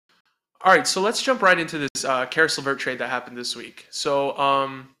All right, so let's jump right into this Caris LeVert trade that happened this week.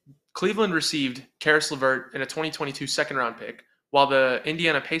 So Cleveland received Caris LeVert in a 2022 second round pick, while the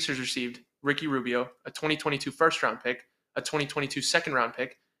Indiana Pacers received Ricky Rubio, a 2022 first round pick, a 2022 second round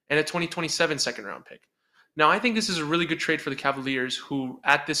pick, and a 2027 second round pick. Now, I think this is a really good trade for the Cavaliers, who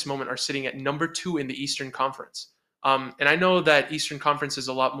at this moment are sitting at number 2 in the Eastern Conference. And I know that Eastern Conference is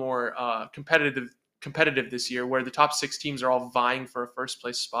a lot more competitive this year, where the top 6 teams are all vying for a first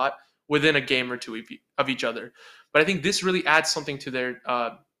place spot within a game or two of each other. But I think this really adds something to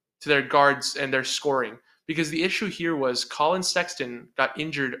their guards and their scoring, because the issue here was Colin Sexton got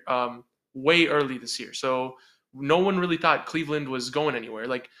injured way early this year. So no one really thought Cleveland was going anywhere.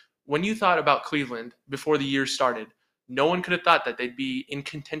 Like, when you thought about Cleveland before the year started, no one could have thought that they'd be in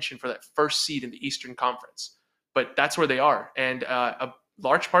contention for that first seed in the Eastern Conference. But that's where they are. And a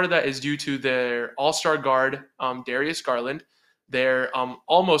large part of that is due to their all-star guard, Darius Garland, their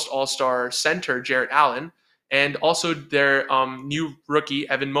almost all-star center, Jarrett Allen, and also their new rookie,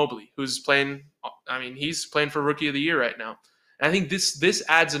 Evan Mobley, who's playing, he's playing for Rookie of the Year right now. And I think this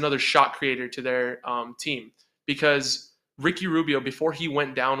adds another shot creator to their team, because Ricky Rubio, before he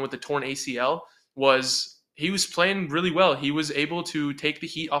went down with the torn ACL, was playing really well. He was able to take the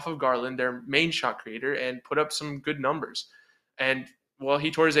heat off of Garland, their main shot creator, and put up some good numbers. And, well, he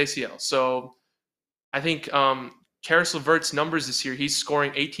tore his ACL. So I think Caris LeVert's numbers this year, he's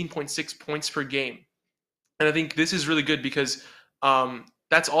scoring 18.6 points per game. And I think this is really good because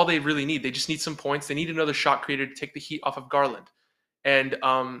that's all they really need. They just need some points. They need another shot creator to take the heat off of Garland. And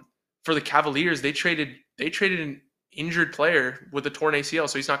for the Cavaliers, they traded an injured player with a torn ACL,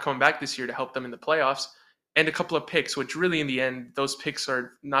 so he's not coming back this year to help them in the playoffs, and a couple of picks, which really in the end, those picks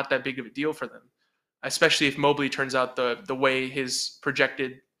are not that big of a deal for them, especially if Mobley turns out the way he's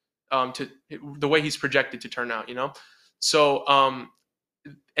projected to turn out, So,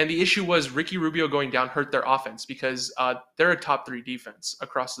 and the issue was Ricky Rubio going down hurt their offense, because they're a top 3 defense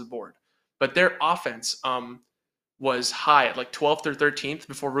across the board, but their offense was high at like 12th or 13th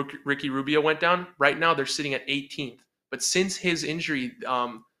before Ricky Rubio went down. Right now they're sitting at 18th, but since his injury,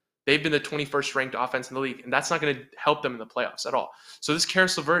 they've been the 21st ranked offense in the league, and that's not going to help them in the playoffs at all. So this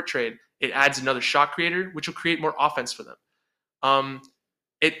Caris LeVert trade, it adds another shot creator, which will create more offense for them.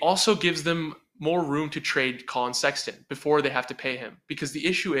 It also gives them more room to trade Colin Sexton before they have to pay him, because the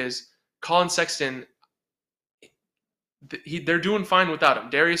issue is Colin Sexton, they're doing fine without him.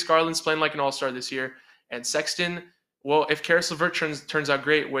 Darius Garland's playing like an all-star this year, and Sexton, well, if Caris LeVert turns out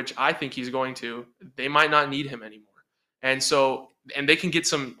great, which I think he's going to, they might not need him anymore. And they can get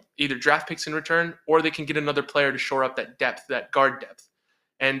some either draft picks in return, or they can get another player to shore up that depth, that guard depth.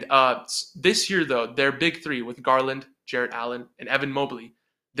 And this year, though, their big 3 with Garland, Jarrett Allen, and Evan Mobley,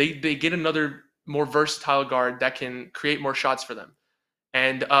 they get another more versatile guard that can create more shots for them.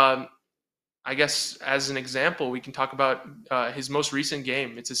 And I guess as an example, we can talk about his most recent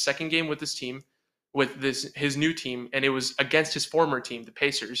game. It's his second game with this team, his new team, and it was against his former team, the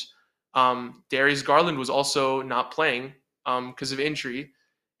Pacers. Darius Garland was also not playing because of injury,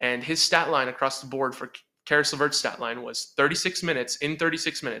 and his stat line across the board for Caris LeVert's stat line was 36 minutes. In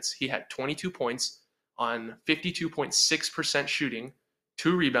 36 minutes, he had 22 points on 52.6% shooting,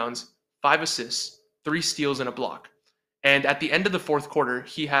 2 rebounds, 5 assists, 3 steals, and a block. And at the end of the fourth quarter,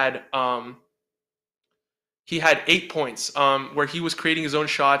 he had 8 points where he was creating his own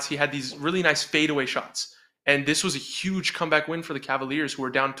shots. He had these really nice fadeaway shots. And this was a huge comeback win for the Cavaliers, who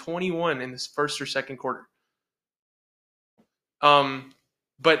were down 21 in this first or second quarter.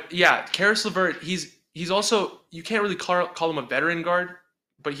 But yeah, Caris LeVert, he's also, you can't really call him a veteran guard,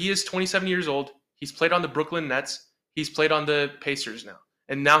 but he is 27 years old. He's played on the Brooklyn Nets. He's played on the Pacers now.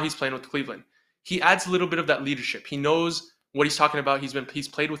 And now he's playing with Cleveland. He adds a little bit of that leadership. He knows what he's talking about. He's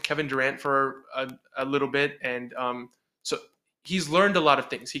played with Kevin Durant for a little bit, and so he's learned a lot of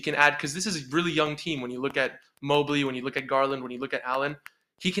things. He can add, because this is a really young team. When you look at Mobley, when you look at Garland, when you look at Allen,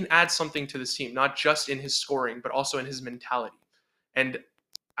 he can add something to this team, not just in his scoring, but also in his mentality. And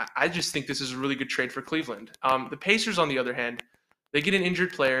I just think this is a really good trade for Cleveland. The Pacers, on the other hand, they get an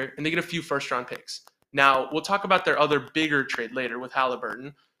injured player and they get a few first-round picks. Now, we'll talk about their other bigger trade later with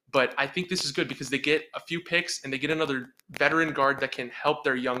Halliburton, but I think this is good because they get a few picks and they get another veteran guard that can help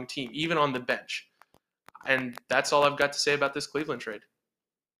their young team, even on the bench. And that's all I've got to say about this Cleveland trade.